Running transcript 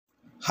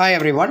Hi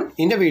everyone.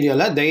 In the video,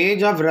 the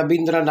age of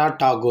Rabindranath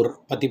Tagore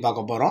பத்தி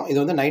பார்க்க போறோம். இது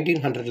வந்து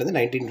 1900 ல இருந்து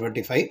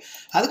 1925.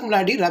 அதுக்கு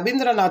முன்னாடி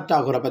ரவீந்திரநாத்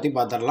தாகூரை பத்தி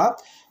பார்த்தறலாம்.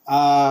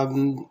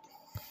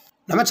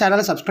 நம்ம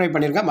சேனலை சப்ஸ்கிரைப்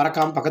பண்ணிருங்க.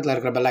 மறக்காம பக்கத்துல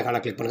இருக்கிற பெல் ஐகானை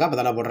கிளிக் பண்ணுங்க.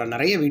 அப்பதான் நான் போடுற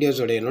நிறைய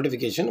வீடியோஸோட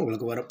நோட்டிஃபிகேஷன்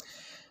உங்களுக்கு வரும்.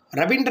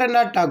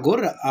 ரவீந்திரநாத்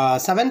தாகூர்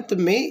 7th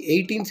May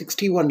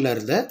 1861 ல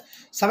இருந்து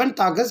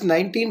 7th August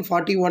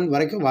 1941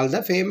 வரைக்கும்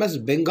வாழ்ந்த ஃபேமஸ்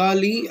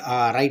பெங்காலி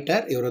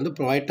ரைட்டர். இவர் வந்து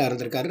போயட்டா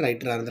இருந்திருக்காரு,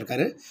 ரைட்டரா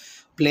இருந்திருக்காரு,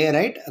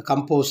 playwright,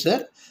 composer,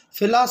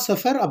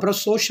 philosopher, அப்புறம்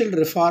சோஷியல்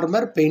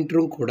ரிஃபார்மர்,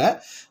 பெயிண்டரும் கூட.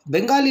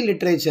 பெங்காலி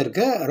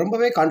லிட்ரேச்சருக்கு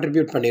ரொம்பவே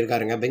கான்ட்ரிபியூட்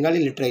பண்ணியிருக்காருங்க. பெங்காலி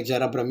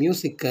லிட்ரேச்சர் அப்புறம்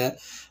மியூசிக்கு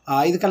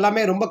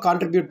இதுக்கெல்லாமே ரொம்ப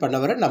கான்ட்ரிபியூட்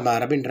பண்ணவர் நம்ம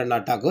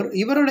ரவீந்திரநாத் தாகூர்.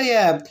 இவருடைய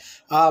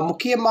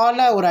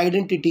முக்கியமான ஒரு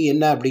ஐடென்டிட்டி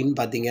என்ன அப்படின்னு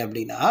பார்த்தீங்க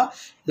அப்படின்னா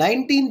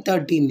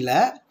 1913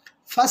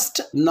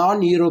 ஃபஸ்ட்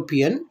நான்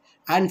யூரோப்பியன்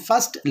அண்ட்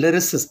ஃபஸ்ட்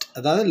லிரிசிஸ்ட்,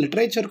 அதாவது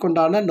லிட்ரேச்சருக்கு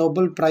உண்டான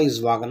நோபல் ப்ரைஸ்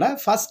வாங்கின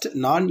ஃபஸ்ட்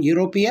நான்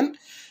யூரோப்பியன்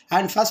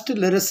அண்ட் ஃபஸ்ட்டு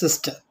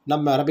லிரிசிஸ்ட்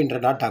நம்ம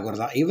ரவீந்திரநாத்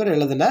தாகூர் தான். இவர்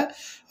எழுதின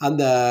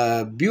அந்த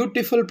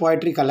பியூட்டிஃபுல்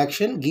போய்ட்ரி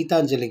கலெக்ஷன்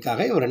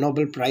கீதாஞ்சலிக்காக இவர்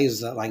நோபல்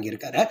ப்ரைஸ்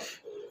வாங்கியிருக்காரு.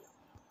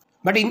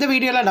 பட் இந்த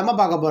வீடியோவில் நம்ம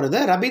பார்க்க போகிறது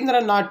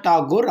ரவீந்திரநாத்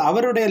தாகூர்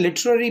அவருடைய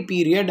லிட்ரரி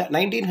பீரியட்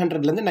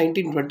 1900லேருந்து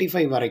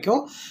 1925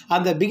 வரைக்கும்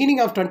அந்த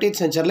பிகினிங் ஆஃப் 20th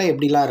சென்ச்சுரியில்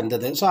எப்படிலாம்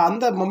இருந்தது. ஸோ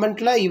அந்த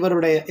மொமெண்ட்டில்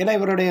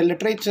இவருடைய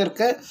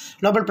லிட்ரேச்சருக்கு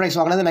நோபல் ப்ரைஸ்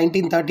வாங்கினது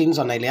 1913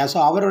 சொன்னேன் இல்லையா. ஸோ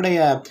அவருடைய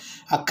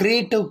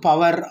க்ரியேட்டிவ்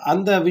பவர்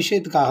அந்த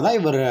விஷயத்துக்காக தான்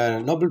இவர்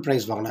நோபல்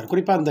ப்ரைஸ் வாங்கினார்.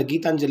 குறிப்பாக அந்த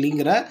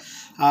கீதாஞ்சலிங்கிற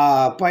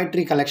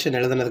போய்ட்ரி கலெக்ஷன்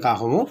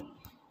எழுதுனதுக்காகவும்.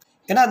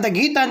 ஏன்னா அந்த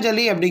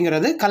கீதாஞ்சலி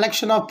அப்படிங்கிறது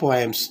கலெக்ஷன் ஆஃப்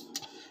போயம்ஸ்.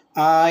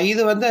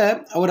 இது வந்து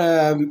ஒரு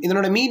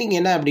இதனோட மீனிங்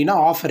என்ன அப்படின்னா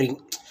ஆஃபரிங்.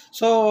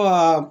 ஸோ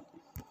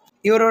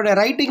இவரோட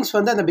ரைட்டிங்ஸ்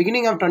வந்து அந்த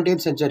பிகினிங் ஆஃப்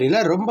 20th சென்ச்சுரியில்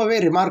ரொம்பவே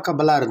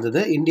ரிமார்க்கபிளாக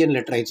இருந்தது இந்தியன்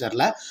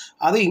லிட்ரேச்சரில்.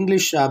 அது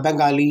இங்கிலீஷ்,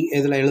 பெங்காலி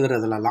இதில்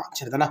எழுதுறதுலலாம்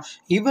சரிதானா.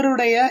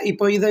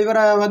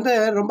 இவரை வந்து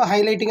ரொம்ப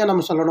ஹைலைட்டிங்காக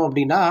நம்ம சொல்லணும்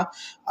அப்படின்னா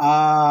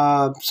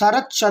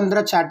சரத்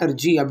சந்திர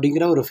சாட்டர்ஜி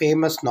அப்படிங்கிற ஒரு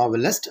ஃபேமஸ்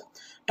நாவலிஸ்ட்.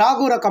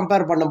 டாகூரை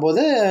கம்பேர்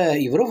பண்ணும்போது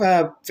இவரும்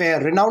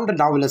ரினவுண்ட்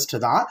நாவலிஸ்ட்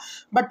தான்,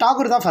 பட்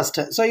டாகூர் தான்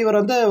ஃபஸ்ட்டு. ஸோ இவர்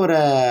வந்து ஒரு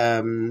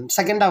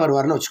செகண்டாக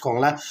வருவார்னு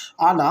வச்சுக்கோங்களேன்.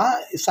 ஆனால்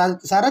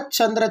சரத்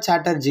சந்திர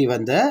சாட்டர்ஜி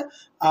வந்து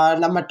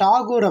நம்ம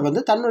டாகூரை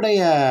வந்து தன்னுடைய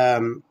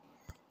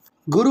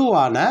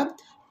குருவான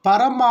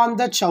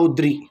பரமாந்த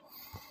சௌத்ரி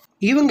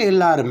இவங்க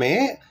எல்லாருமே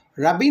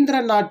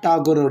ரவீந்திரநாத்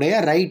தாகூருடைய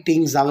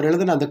ரைட்டிங்ஸ், அவர்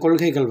எழுதின அந்த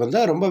கொள்கைகள் வந்து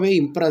ரொம்பவே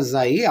இம்ப்ரெஸ்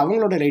ஆகி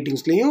அவங்களோட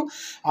ரைட்டிங்ஸ்லேயும்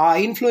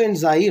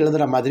இன்ஃப்ளூயன்ஸ் ஆகி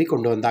எழுதுகிற மாதிரி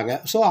கொண்டு வந்தாங்க.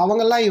 ஸோ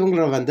அவங்கெல்லாம்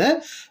இவங்கள வந்து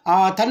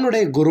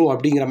தன்னுடைய குரு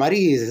அப்படிங்கிற மாதிரி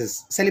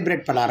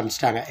செலிப்ரேட் பண்ண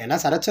ஆரம்பிச்சிட்டாங்க. ஏன்னா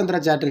சரத்சந்திர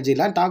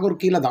சாட்டர்ஜிலாம் டாகூர்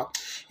கீழே தான்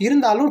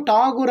இருந்தாலும்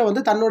டாகூரை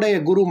வந்து தன்னுடைய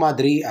குரு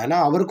மாதிரி,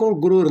 ஆனால் அவருக்கும்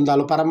குரு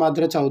இருந்தாலும்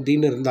பரமாந்திர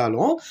சௌத்ரின்னு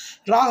இருந்தாலும்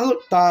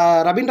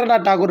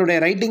ரவீந்திரநாத் தாகூருடைய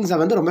ரைட்டிங்ஸை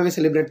வந்து ரொம்பவே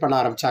செலிப்ரேட்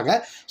பண்ண ஆரம்பித்தாங்க.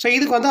 ஸோ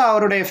இதுக்கு வந்து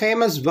அவருடைய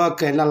ஃபேமஸ்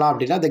ஒர்க் என்னெல்லாம்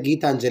அப்படின்னா த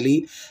கீதாஞ்சலி,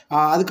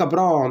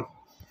 அதுக்கப்புறம்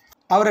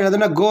அவர்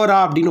எழுதின கோரா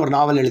அப்படின்னு ஒரு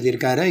நாவல்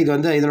எழுதியிருக்காரு. இது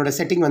வந்து இதனோட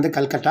செட்டிங் வந்து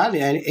கல்கட்டா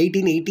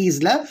 1880s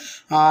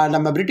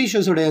நம்ம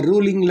பிரிட்டிஷர்ஸோடைய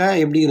ரூலிங்கில்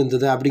எப்படி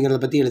இருந்தது அப்படிங்கிறத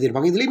பற்றி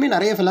எழுதியிருப்பாங்க. இதுலேயுமே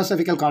நிறைய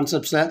ஃபிலாசபிக்கல்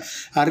கான்செப்ட்ஸை,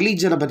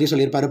 ரிலீஜனை பற்றி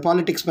சொல்லியிருப்பார்,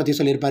 பாலிடிக்ஸ் பற்றி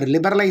சொல்லியிருப்பார்,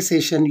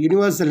 liberalisation,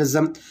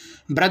 universalism,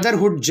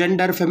 brotherhood,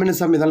 gender,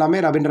 feminism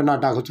இதெல்லாமே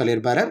ரவீந்திரநாத் தாகூர்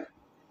சொல்லியிருப்பார்.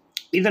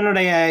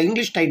 இதனுடைய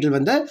இங்கிலீஷ் டைட்டில்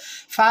வந்து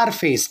ஃபேர்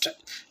ஃபேஸ்ட்.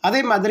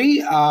 அதே மாதிரி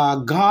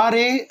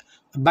காரே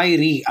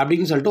பைரி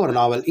அப்படின்னு சொல்லிட்டு ஒரு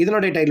நாவல்,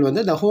 இதனுடைய டைட்டில்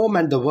வந்து the home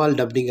and the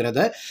world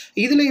அப்படிங்கிறது.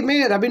 இதுலேயுமே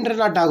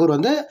ரவீந்திரநாத் தாகூர்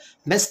வந்து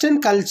வெஸ்டர்ன்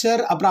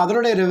கல்ச்சர் அப்புறம்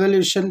அதனுடைய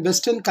ரெவல்யூஷன்,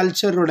 வெஸ்டர்ன்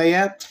கல்ச்சருடைய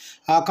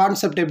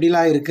கான்செப்ட்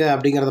எப்படிலாம் இருக்குது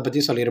அப்படிங்கிறத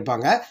பற்றி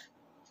சொல்லியிருப்பாங்க.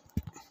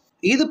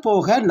 இது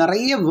போக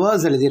நிறைய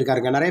வேர்ஸ்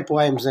எழுதியிருக்காருங்க, நிறைய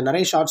போயம்ஸ்,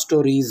 நிறைய ஷார்ட்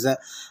ஸ்டோரிஸ்,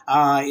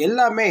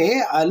 எல்லாமே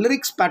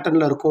லிரிக்ஸ்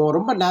பேட்டர்னில் இருக்கும்,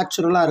 ரொம்ப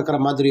நேச்சுரலாக இருக்கிற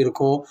மாதிரி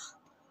இருக்கும்.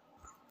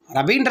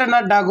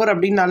 ரவீந்திரநாத் தாகூர்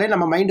அப்படின்னாலே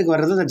நம்ம மைண்டுக்கு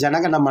வர்றது இந்த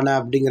ஜனகணமன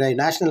அப்படிங்கிற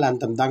நேஷ்னல்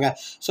ஆந்தம் தாங்க.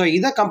 ஸோ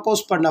இதை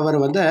கம்போஸ் பண்ணவர்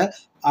வந்து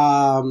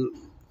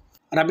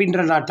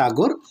ரவீந்திரநாத்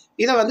தாகூர்.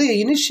 இதை வந்து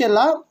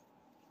இனிஷியலாக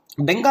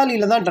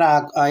பெங்காலியில் தான்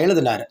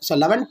எழுதினார். ஸோ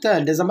 11th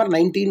December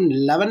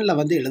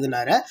 1911 வந்து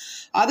எழுதினார்.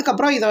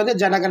 அதுக்கப்புறம் இதை வந்து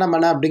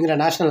ஜனகணமன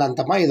அப்படிங்கிற நேஷ்னல்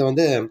ஆந்தமாக இதை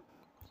வந்து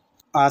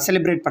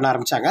செலிப்ரேட் பண்ண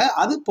ஆரம்பித்தாங்க.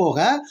 அது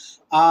போக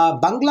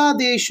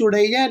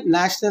பங்களாதேஷுடைய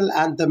நேஷ்னல்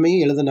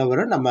ஆந்தமையும்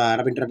எழுதினவர் நம்ம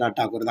ரவீந்திரநாத்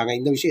தாகூர் தாங்க.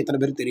 இந்த விஷயம் எத்தனை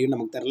பேர் தெரியும்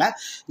நமக்கு தெரியல.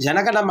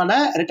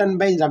 Jana Gana Mana written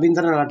by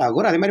Rabindranath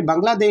Tagore. அதே மாதிரி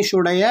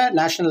பங்களாதேஷுடைய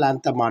நேஷ்னல்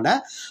ஆந்தமான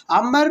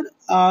அமர்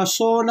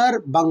சோனர்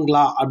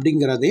பங்களா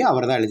அப்படிங்கிறதையும்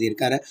அவர் தான்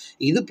எழுதியிருக்காரு.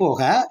 இது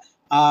போக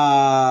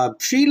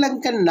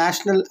ஸ்ரீலங்கன்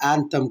நேஷ்னல்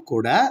ஆந்தம்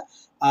கூட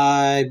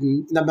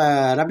நம்ம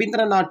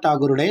ரவீந்திரநாத்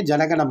தாகூருடைய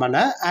ஜனகணமன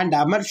அண்ட்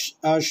அமர்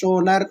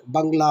ஷோனர்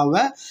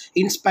பங்களாவை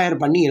இன்ஸ்பயர்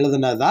பண்ணி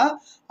எழுதுனதா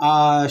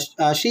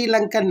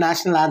ஸ்ரீலங்கன்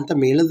நேஷ்னல்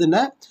ஆந்தம்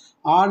எழுதின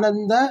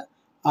ஆனந்த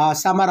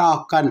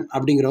சமராக்கன்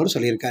அப்படிங்கிறவர்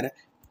சொல்லியிருக்காரு.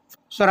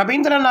 ஸோ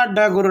ரவீந்திரநாத்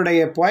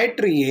தாகூருடைய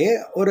போய்ட்ரியே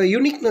ஒரு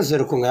யூனிக்னஸ்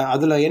இருக்குங்க.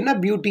 அதில் என்ன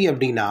பியூட்டி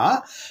அப்படின்னா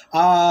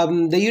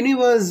இந்த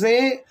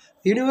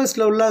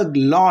யூனிவர்ஸில் உள்ள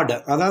லார்டு,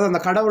 அதாவது அந்த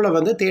கடவுளை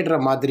வந்து தேடுற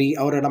மாதிரி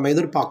அவரை நம்ம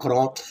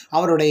எதிர்பார்க்குறோம்.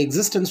 அவருடைய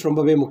எக்ஸிஸ்டன்ஸ்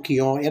ரொம்பவே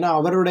முக்கியம். ஏன்னா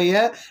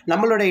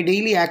நம்மளுடைய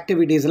டெய்லி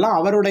ஆக்டிவிட்டீஸ்லாம்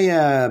அவருடைய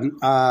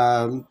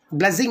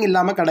பிளெஸிங்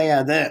இல்லாமல்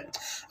கிடையாது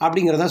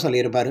அப்படிங்கிறத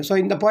சொல்லியிருப்பார். ஸோ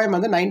இந்த போயம்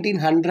வந்து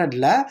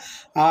 1900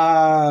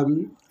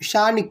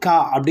 ஷானிகா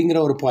அப்படிங்கிற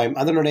ஒரு போயம்.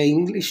 அதனுடைய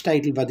இங்கிலீஷ்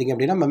டைட்டில் பார்த்திங்க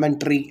அப்படின்னா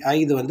மெமெண்ட்ரி.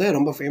 இது வந்து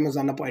ரொம்ப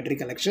ஃபேமஸான போய்ட்ரி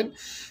கலெக்ஷன்.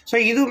 ஸோ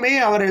இதுவுமே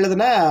அவர்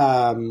எழுதின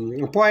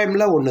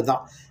போயமில் ஒன்று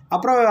தான்.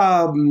 அப்புறம்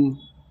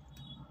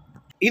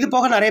இது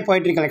போக நிறைய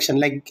போய்ட்ரி கலெக்ஷன்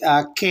லைக்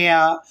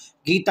கேயா,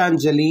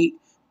 கீதாஞ்சலி,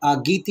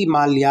 கீதி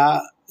மால்யா,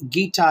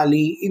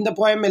 கீதாலி, இந்த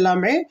போயம்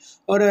எல்லாமே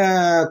ஒரு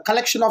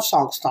கலெக்ஷன் ஆஃப்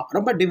சாங்ஸ் தான்.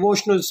 ரொம்ப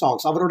டிவோஷனல்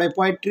சாங்ஸ். அவருடைய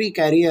போய்ட்ரி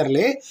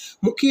கரியர்லே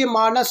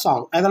முக்கியமான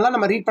சாங் அதெல்லாம்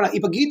நம்ம ரீட் பண்ண.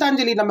 இப்போ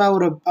கீதாஞ்சலி நம்ம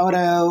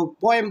ஒரு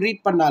போயம்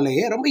ரீட் பண்ணாலே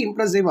ரொம்ப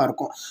இம்ப்ரெசிவாக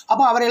இருக்கும்.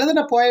 அப்போ அவர்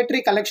எழுதின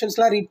போய்ட்ரி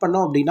கலெக்ஷன்ஸ்லாம் ரீட்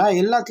பண்ணோம் அப்படின்னா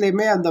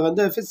எல்லாத்துலேயுமே அந்த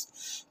வந்து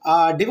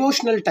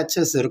டிவோஷனல்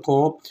டச்சஸ்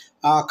இருக்கும்.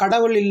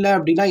 கடவுள் இல்லை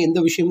அப்படின்னா எந்த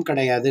விஷயமும்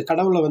கிடையாது.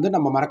 கடவுளை வந்து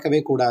நம்ம மறக்கவே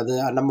கூடாது.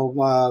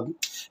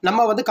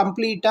 நம்ம வந்து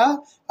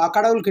கம்ப்ளீட்டாக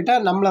கடவுள்கிட்ட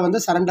நம்மளை வந்து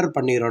சரண்டர்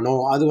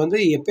பண்ணிடணும். அது வந்து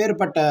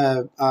எப்பேற்பட்ட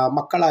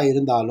மக்களாக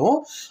இருந்தாலும்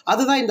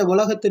அதுதான் இந்த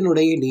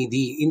உலகத்தினுடைய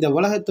நீதி, இந்த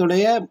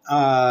உலகத்துடைய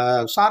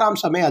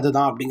சாராம்சமே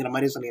அதுதான் அப்படிங்கிற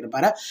மாதிரி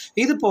சொல்லியிருப்பாரு.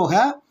 இது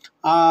போக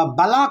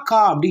பலாக்கா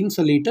அப்படின்னு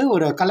சொல்லிட்டு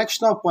ஒரு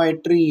கலெக்ஷன் ஆஃப்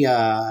போய்ட்ரி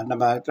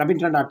நம்ம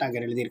ரவீந்திரநாத்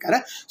டாகூர் எழுதியிருக்காரு.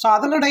 ஸோ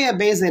அதனுடைய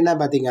பேஸ் என்ன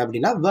பார்த்தீங்க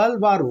அப்படின்னா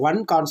வேர்ல்ட் வார் 1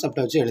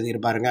 கான்செப்டை வச்சு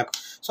எழுதியிருப்பாருங்க.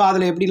 ஸோ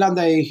அதில் எப்படிலாம்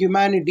அந்த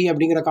ஹியூமனிட்டி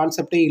அப்படிங்கிற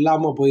கான்செப்டே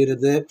இல்லாமல்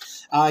போயிடுது.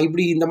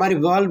 இப்படி இந்த மாதிரி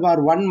வேர்ல்ட்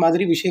வார் 1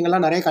 மாதிரி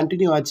விஷயங்கள்லாம் நிறைய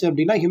கண்டினியூ ஆச்சு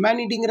அப்படின்னா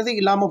ஹியூமனிட்டிங்கிறதே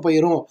இல்லாமல்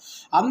போயிடும்.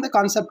 அந்த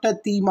கான்செப்டை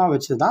தீமாக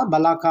வச்சு தான்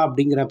பலாக்கா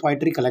அப்படிங்கிற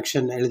போய்ட்ரி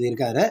கலெக்ஷன்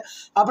எழுதியிருக்காரு.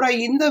 அப்புறம்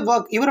இந்த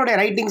ஒர்க் இவருடைய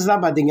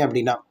ரைட்டிங்ஸ்லாம் பார்த்தீங்க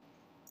அப்படின்னா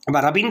இப்போ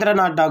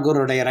ரவீந்திரநாத்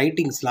டாகூருடைய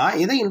ரைட்டிங்ஸ்லாம்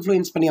எதை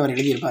இன்ஃப்ளூயன்ஸ் பண்ணி அவர்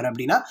எழுதியிருப்பார்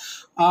அப்படின்னா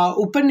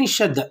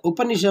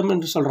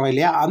உபனிஷம்னு சொல்கிறோம்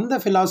இல்லையா, அந்த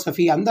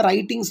ஃபிலாசபி அந்த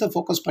ரைட்டிங்ஸை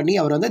ஃபோக்கஸ் பண்ணி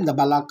அவர் வந்து இந்த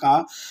பலாக்கா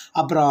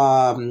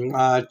அப்புறம்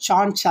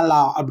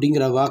சான்சலா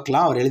அப்படிங்கிற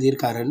ஒர்க்லாம் அவர்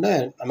எழுதியிருக்காருன்னு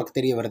நமக்கு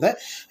தெரிய வருது.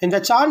 இந்த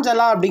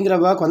சான்சலா அப்படிங்கிற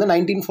ஒர்க் வந்து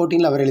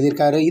 1914 அவர்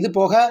எழுதியிருக்காரு. இது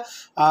போக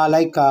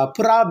லைக்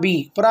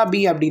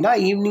புராபி அப்படின்னா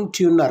ஈவினிங்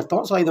டியூன்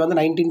அர்த்தம். ஸோ இது வந்து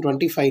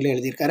 1925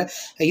 எழுதியிருக்காரு.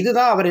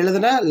 இதுதான் அவர்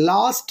எழுதின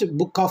லாஸ்ட்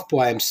புக் ஆஃப்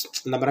போயம்ஸ்.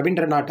 நம்ம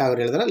ரவீந்திரநாத்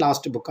டாகூர் எழுதின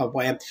லாஸ்ட் புக் ஆஃப்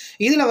போயம்.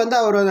 இதில் வந்து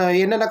அவர்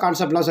என்னென்ன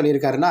கான்செப்ட்லாம்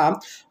சொல்லியிருக்காருன்னா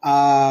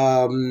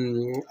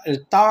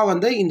தான்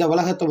வந்து இந்த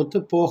உலகத்தை விட்டு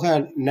போக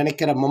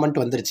நினைக்கிற மொமெண்ட்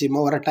வந்துருச்சு,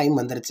 ஒரு டைம்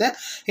வந்துருச்சு.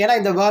 ஏன்னா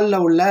இந்த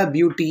வேர்ல்டில் உள்ள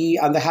பியூட்டி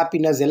அந்த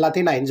ஹாப்பினஸ்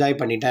எல்லாத்தையும் நான் என்ஜாய்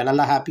பண்ணிட்டேன்,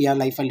 நல்லா ஹாப்பியாக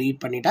லைஃப்பை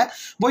லீட் பண்ணிட்டேன்.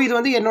 இது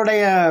வந்து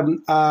என்னுடைய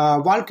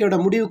வாழ்க்கையோட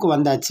முடிவுக்கு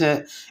வந்தாச்சு,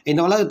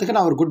 இந்த உலகத்துக்கு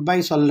நான் ஒரு குட் பை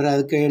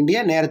சொல்கிறதுக்கு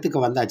வேண்டிய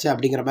நேரத்துக்கு வந்தாச்சு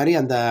அப்படிங்கிற மாதிரி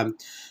அந்த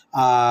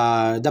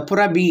த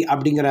புரபி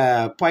அப்படிங்கிற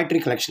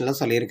போய்ட்ரி கலெக்ஷனில்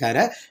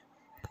சொல்லியிருக்காரு.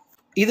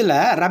 இதில்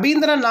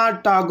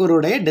ரவீந்திரநாத்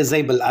டாகூருடைய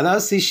டிசைபிள்,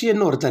 அதாவது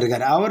சிஷ்யன்னு ஒருத்தர்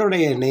இருக்கார்.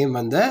 அவருடைய நேம்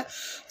வந்து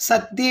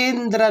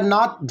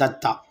சத்யேந்திரநாத்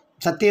தத்தா.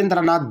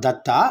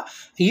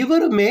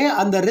 இவருமே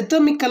அந்த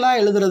ரித்தமிக்கலாக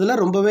எழுதுறதுல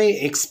ரொம்பவே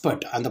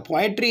எக்ஸ்பர்ட். அந்த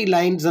போய்ட்ரி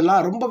லைன்ஸ்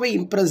எல்லாம் ரொம்பவே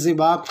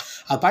இம்ப்ரெசிவாக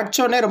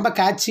படித்தோடனே ரொம்ப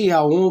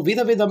கேட்சியாகவும்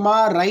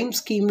விதவிதமாக ரைம்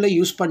ஸ்கீமில்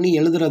யூஸ் பண்ணி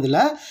எழுதுறதுல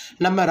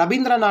நம்ம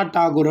ரவீந்திரநாத்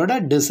டாகூரோட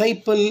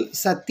டிசைபிள்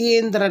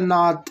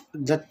சத்யேந்திரநாத்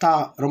தத்தா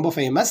ரொம்ப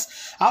ஃபேமஸ்.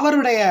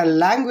 அவருடைய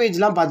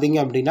லாங்குவேஜ்லாம் பார்த்தீங்க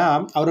அப்படின்னா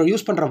அவர்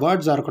யூஸ் பண்ணுற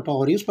வேர்ட்ஸாக இருக்கட்டும்,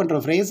 அவர் யூஸ் பண்ணுற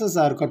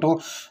ஃப்ரேசஸாக இருக்கட்டும்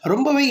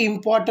ரொம்பவே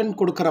இம்பார்ட்டன்ட்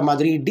கொடுக்குற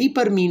மாதிரி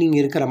டீப்பர் மீனிங்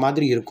இருக்கிற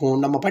மாதிரி இருக்கும்.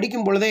 நம்ம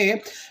படிக்கும் பொழுதே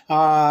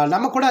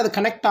நம்ம கூட அது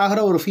கனெக்ட் ஆகிற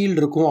ஒரு ஃபீல்டு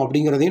இருக்கும்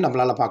அப்படிங்கிறதையும்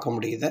நம்மளால் பார்க்க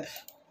முடியுது.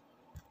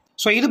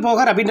 ஸோ இது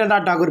போக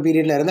ரவீந்திரநாத் டாகூர்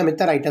பீரியடில் இருந்த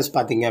மித்த ரைட்டர்ஸ்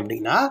பார்த்தீங்க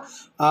அப்படின்னா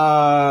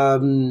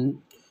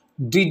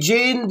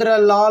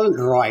விஜேந்திரலால்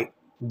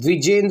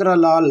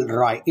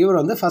ராய் இவர்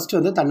வந்து ஃபஸ்ட்டு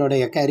வந்து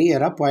தன்னுடைய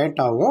கரியரை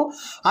பொயட்டாகவும்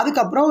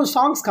அதுக்கப்புறம்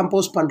சாங்ஸ்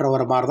கம்போஸ் பண்ணுற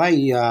ஒரு மாதிரி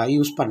தான்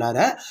யூஸ்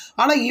பண்ணார்.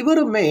 ஆனால்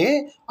இவருமே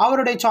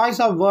அவருடைய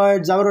சாய்ஸ் ஆஃப்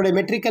வேர்ட்ஸ், அவருடைய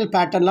மெட்ரிக்கல்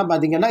பேட்டர்ன்லாம்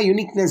பார்த்திங்கன்னா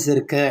யூனிக்னஸ்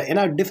இருக்குது.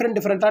 ஏன்னா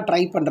டிஃப்ரெண்ட்டாக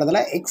ட்ரை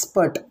பண்ணுறதுல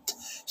எக்ஸ்பர்ட்.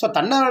 ஸோ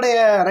தன்னுடைய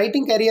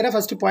ரைட்டிங் கரியரை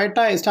ஃபஸ்ட்டு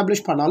பொயட்டாக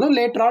எஸ்டாப்ளிஷ் பண்ணாலும்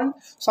லேட்டர் ஆன்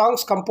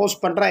சாங்ஸ் கம்போஸ்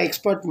பண்ணுற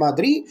எக்ஸ்பர்ட்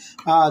மாதிரி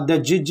த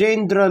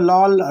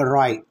விஜேந்திரலால்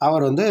ராய்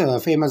அவர் வந்து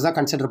ஃபேமஸாக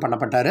கன்சிடர்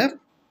பண்ணப்பட்டார்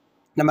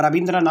நம்ம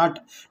ரவீந்திரநாத்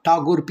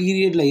டாகூர்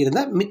பீரியடில்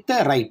இருந்த மித்த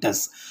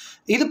ரைட்டர்ஸ்.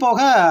 இது போக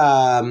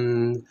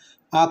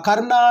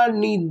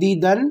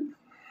கருணாநிதிதன்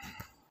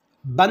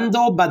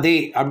பந்தோபதே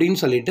அப்படின்னு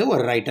சொல்லிட்டு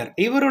ஒரு ரைட்டர்.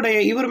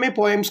 இவருமே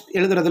போயம்ஸ்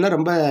எழுதுறதுல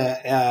ரொம்ப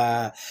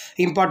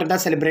இம்பார்ட்டண்ட்டாக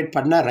செலிப்ரேட்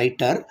பண்ண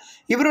ரைட்டர்.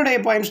 இவருடைய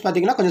போயம்ஸ்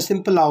பார்த்திங்கன்னா கொஞ்சம்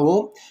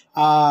சிம்பிளாகவும்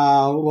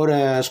ஒரு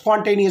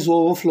ஸ்பான்டேனியஸ்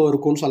ஓவர்ஃப்ளோ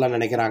இருக்கும்னு சொல்ல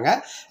நினைக்கிறாங்க.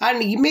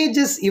 அண்ட்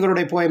இமேஜஸ்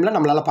இவருடைய போயமில்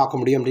நம்மளால்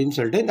பார்க்க முடியும் அப்படின்னு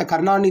சொல்லிட்டு இந்த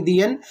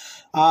கருணாநிதியன்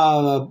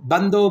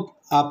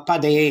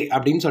பதே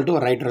அப்படின்னு சொல்லிட்டு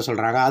ஒரு ரைட்டரை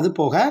சொல்கிறாங்க. அது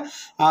போக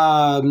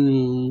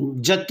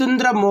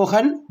ஜத்தீந்திர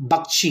மோகன்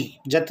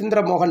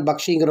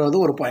பக்ஷிங்கிறது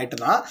ஒரு போய்ட்டு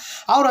தான்.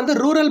 அவர் வந்து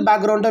ரூரல்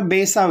பேக்ரவுண்டை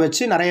பேஸாக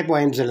வச்சு நிறைய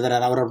போயம்ஸ்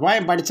எழுதுறாரு. அவரோட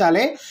போயம்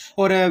படித்தாலே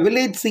ஒரு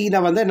வில்லேஜ்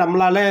சீனை வந்து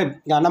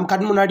நம்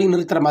கண் முன்னாடி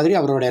நிறுத்துகிற மாதிரி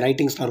அவரோட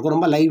ரைட்டிங்ஸில் இருக்கும்.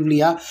 ரொம்ப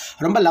லைவ்லியாக,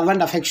 ரொம்ப love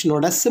and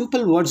அஃபெக்ஷனோட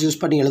simple words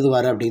use பண்ணி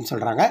எழுதுவார் அப்படின்னு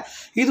சொல்கிறாங்க.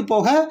 இது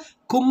போக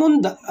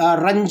குமுந்த்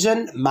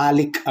ரஞ்சன்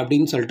மாலிக்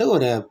அப்படின்னு சொல்லிட்டு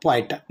ஒரு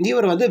போய்ட்.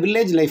 இவர் வந்து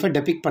வில்லேஜ் லைஃப்பை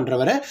டெபிக்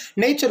பண்ணுறவர்,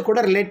 நேச்சர் கூட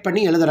ரிலேட்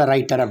பண்ணி எழுதுகிற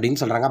ரைட்டர்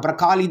அப்படின்னு சொல்கிறாங்க. அப்புறம்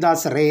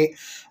காளிதாஸ் ரே,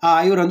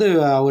 இவர் வந்து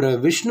ஒரு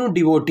விஷ்ணு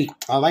டிவோட்டி,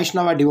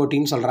 வைஷ்ணவ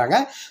டிவோட்டின்னு சொல்கிறாங்க.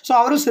 ஸோ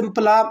அவரும்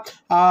சிம்பிளாக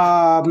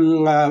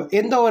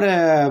எந்த ஒரு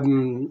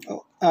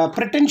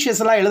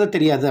ப்ரெட்டென்ஷியஸ்லாம் எழுத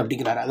தெரியாது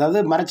அப்படிங்கிறாரு.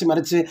 அதாவது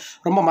மறைச்சு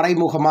ரொம்ப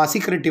மறைமுகமாக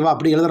சீக்ரெட்டிவாக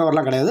அப்படி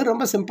எழுதுறவரெலாம் கிடையாது.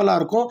 ரொம்ப சிம்பிளாக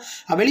இருக்கும்,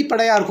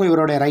 வெளிப்படையாக இருக்கும்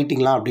இவருடைய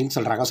ரைட்டிங்லாம் அப்படின்னு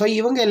சொல்கிறாங்க. ஸோ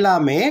இவங்க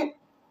எல்லாமே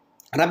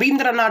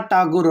ரவீந்திரநாத்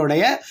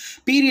டாகூருடைய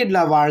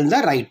பீரியடில் வாழ்ந்த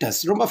ரைட்டர்ஸ்,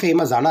 ரொம்ப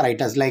ஃபேமஸான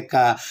ரைட்டர்ஸ். லைக்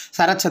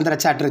சரத்சந்திர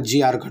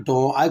சாட்டர்ஜியாக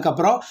இருக்கட்டும்,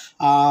 அதுக்கப்புறம்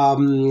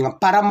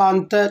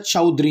பரமாந்த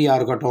சௌத்ரியாக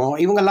இருக்கட்டும்,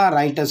 இவங்கெல்லாம்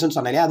ரைட்டர்ஸ்ன்னு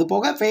சொன்னாலே. அது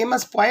போக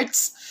ஃபேமஸ்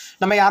பாய்ட்ஸ்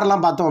நம்ம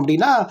யாரெல்லாம் பார்த்தோம்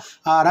அப்படின்னா,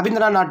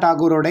 ரவீந்திரநாத்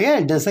டாகூருடைய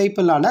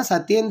டிசைப்பிளான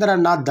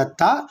சத்யேந்திரநாத்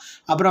தத்தா,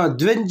 அப்புறம்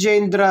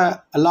த்விஜேந்திர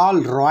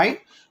லால் ராய்,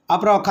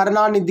 அப்புறம்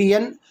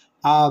கருணாநிதியன்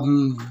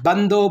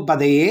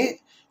பந்தோபதையே,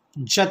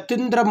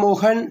 ஜதிந்திர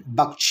மோகன்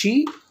பக்ஷி,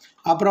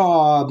 அப்புறம்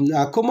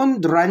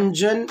குமுந்த்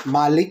ரஞ்சன்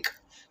மாலிக்,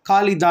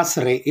 காளிதாஸ்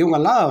ரே,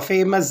 இவங்கெல்லாம்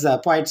famous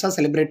பாய்ட்ஸாக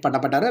celebrate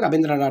பண்ணப்பட்டார்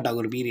Rabindranath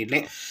Tagore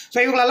பீரியட்லேயே. So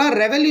இவங்களெல்லாம்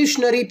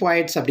ரெவல்யூஷனரி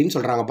பாய்ட்ஸ் அப்படின்னு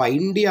சொல்கிறாங்கப்பா,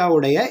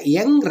 இந்தியாவுடைய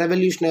யங்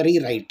ரெவல்யூஷனரி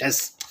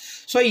ரைட்டர்ஸ்.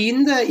 ஸோ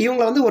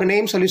இவங்களை வந்து ஒரு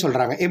நேம்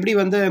சொல்கிறாங்க. எப்படி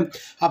வந்து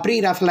ப்ரீ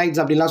ராஃபலைட்ஸ்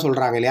அப்படின்லாம்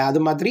சொல்கிறாங்க இல்லையா, அது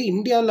மாதிரி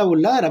இந்தியாவில்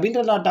உள்ள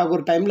ரவீந்திரநாத்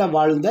டாகூர் டைமில்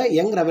வாழ்ந்த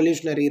யங்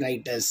ரெவல்யூஷனரி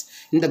ரைட்டர்ஸ்,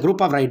 இந்த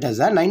குரூப் ஆஃப்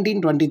ரைட்டர்ஸை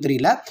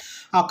 1923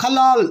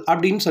 கலால்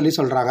அப்படின்னு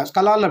சொல்கிறாங்க.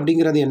 கலால்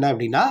அப்படிங்கிறது என்ன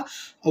அப்படின்னா,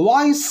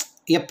 வாய்ஸ்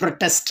எ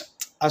ப்ரொட்டஸ்ட்.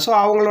 ஸோ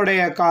அவங்களுடைய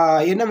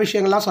என்ன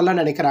விஷயங்கள்லாம் சொல்ல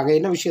நினைக்கிறாங்க,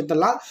 என்ன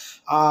விஷயத்தெல்லாம்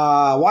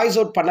வாய்ஸ்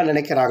அவுட் பண்ண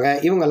நினைக்கிறாங்க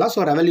இவங்கெல்லாம்.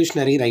 ஸோ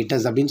ரெவல்யூஷனரி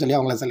ரைட்டர்ஸ் அப்படின்னு சொல்லி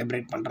அவங்கள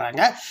செலிப்ரேட்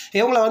பண்ணுறாங்க.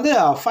 இவங்கள வந்து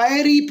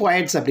ஃபயரி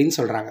பாய்ட்ஸ் அப்படின்னு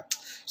சொல்கிறாங்க.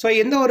 ஸோ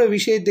எந்த ஒரு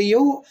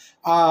விஷயத்தையும்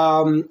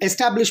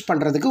எஸ்டாப்ளிஷ்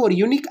பண்ணுறதுக்கு ஒரு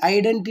யூனிக்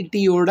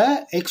ஐடென்டிட்டியோட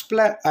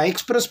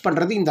எக்ஸ்ப்ரெஸ்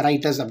பண்ணுறது இந்த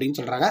ரைட்டர்ஸ் அப்படின்னு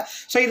சொல்கிறாங்க.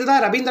 ஸோ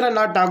இதுதான்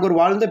ரவீந்திரநாத் டாகூர்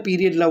வாழ்ந்த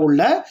பீரியடில்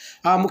உள்ள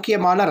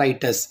முக்கியமான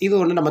ரைட்டர்ஸ். இது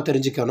ஒன்று நம்ம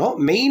தெரிஞ்சுக்கணும்.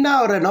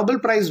 மெயினாக ஒரு நோபல்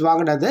ப்ரைஸ்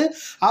வாங்கினது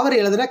அவர்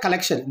எழுதின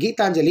கலெக்ஷன்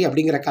கீதாஞ்சலி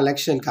அப்படிங்கிற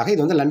கலெக்ஷனுக்காக.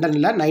 இது வந்து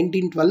லண்டனில்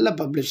 1912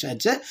 பப்ளிஷ்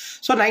ஆச்சு.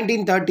 ஸோ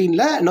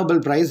 1913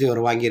 நோபல் ப்ரைஸ்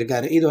இவர்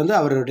வாங்கியிருக்காரு. இது வந்து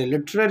அவருடைய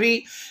லிட்ரரி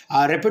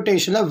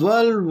ரெப்புடேஷனை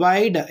வேர்ல்ட்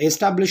வைடு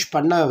எஸ்டாப்ளிஷ்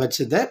பண்ண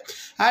வச்சுது.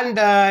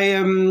 அண்ட்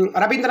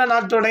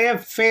ரவீந்திரநாத்தோடைய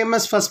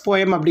ஃபேமஸ் ஃபஸ்ட்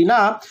போயம் அப்படின்னா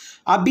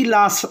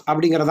அபிலாஸ்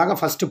அப்படிங்கிறதாங்க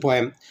ஃபஸ்ட்டு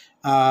போயம்.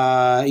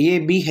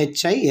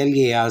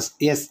 ABHILAS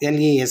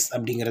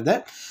அப்படிங்கிறது.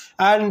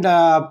 And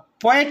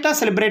போய்ட்டாக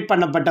celebrate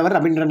பண்ணப்பட்டவர்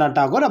Rabindranath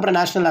Tagore. அப்புறம்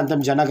நேஷ்னல்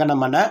ஆந்தம்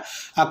ஜனகணமன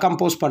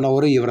கம்போஸ்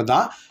பண்ணவரும் இவர்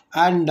தான்.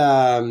 அண்ட்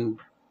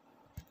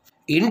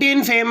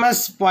இந்தியன்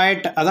ஃபேமஸ்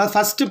போய்ட், அதாவது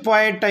ஃபஸ்ட்டு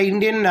போய்ட்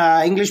இந்தியன்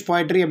இங்கிலீஷ்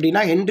போய்ட்ரி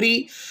அப்படின்னா ஹென்ரி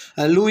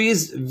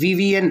லூயிஸ்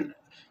விவியன்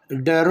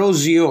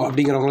டெரோசியோ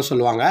அப்படிங்கிறவங்களும்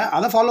சொல்லுவாங்க.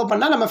 அதை ஃபாலோ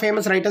பண்ணால் நம்ம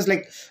famous writers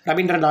like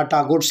Rabindranath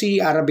Tagore, C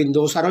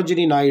Aurobindo,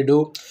 Sarojini Naidu,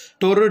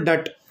 டொரு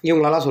டட்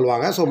இவங்களெல்லாம்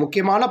சொல்லுவாங்க. ஸோ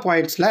முக்கியமான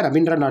பாயிண்ட்ஸில்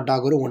ரவீந்திரநாத்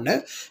டாகூரும் ஒன்று.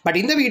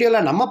 பட் இந்த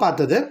வீடியோவில் நம்ம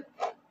பார்த்தது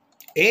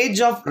ஏஜ்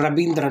ஆஃப்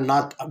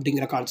ரவீந்திரநாத்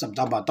அப்படிங்கிற கான்செப்ட்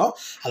தான் பார்த்தோம்.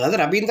 அதாவது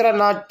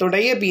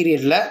ரவீந்திரநாத்துடைய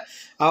பீரியடில்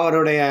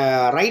அவருடைய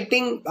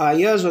ரைட்டிங்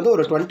இயர்ஸ் வந்து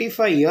ஒரு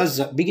 25 இயர்ஸ்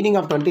பிகினிங்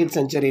ஆஃப் 20th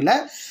சென்ச்சுரியில்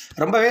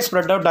ரொம்பவே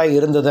ஸ்ப்ரெட் அவுட் ஆகி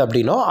இருந்தது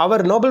அப்படின்னும்,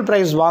 அவர் நோபல்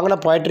ப்ரைஸ் வாங்கின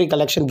போய்ட்ரி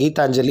கலெக்ஷன்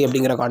கீதாஞ்சலி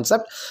அப்படிங்கிற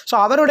கான்செப்ட். ஸோ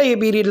அவருடைய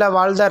பீரியடில்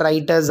வாழ்ந்த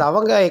ரைட்டர்ஸ்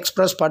அவங்க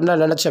எக்ஸ்ப்ரெஸ் பண்ண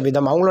நினச்ச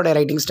விதம், அவங்களுடைய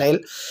ரைட்டிங் ஸ்டைல்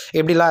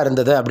எப்படிலாம்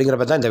இருந்தது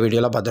அப்படிங்கிறப்ப தான் இந்த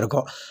வீடியோவில்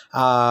பார்த்துருக்கோம்.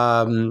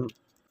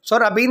 ஸோ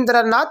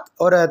ரவீந்திரநாத்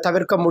ஒரு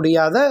தவிர்க்க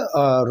முடியாத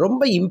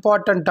ரொம்ப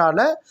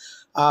இம்பார்ட்டண்ட்டான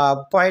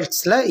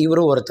பாயிண்ட்ஸில்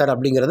இவரும் ஒருத்தர்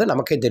அப்படிங்கிறது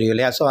நமக்கே தெரியும்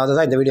இல்லையா. ஸோ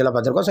அதுதான் இந்த வீடியோவில்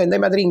பார்த்துருக்கோம். ஸோ இந்த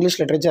மாதிரி இங்கிலீஷ்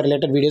லிட்ரேச்சர்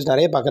ரிலேட்டட் வீடியோஸ்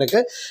நிறைய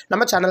பார்க்குறதுக்கு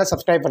நம்ம சேனலை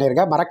சப்ஸ்கிரைப்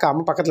பண்ணியிருக்கேன்.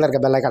 மறக்காமல் பக்கத்தில்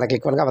இருக்க பெல் ஐகானை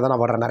கிளிக் பண்ணுங்கள். அப்போ தான்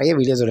நான் போடுற நிறைய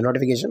வீடியோஸோட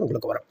நோட்டிஃபிகேஷன்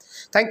உங்களுக்கு வரும்.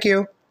 தேங்க்யூ.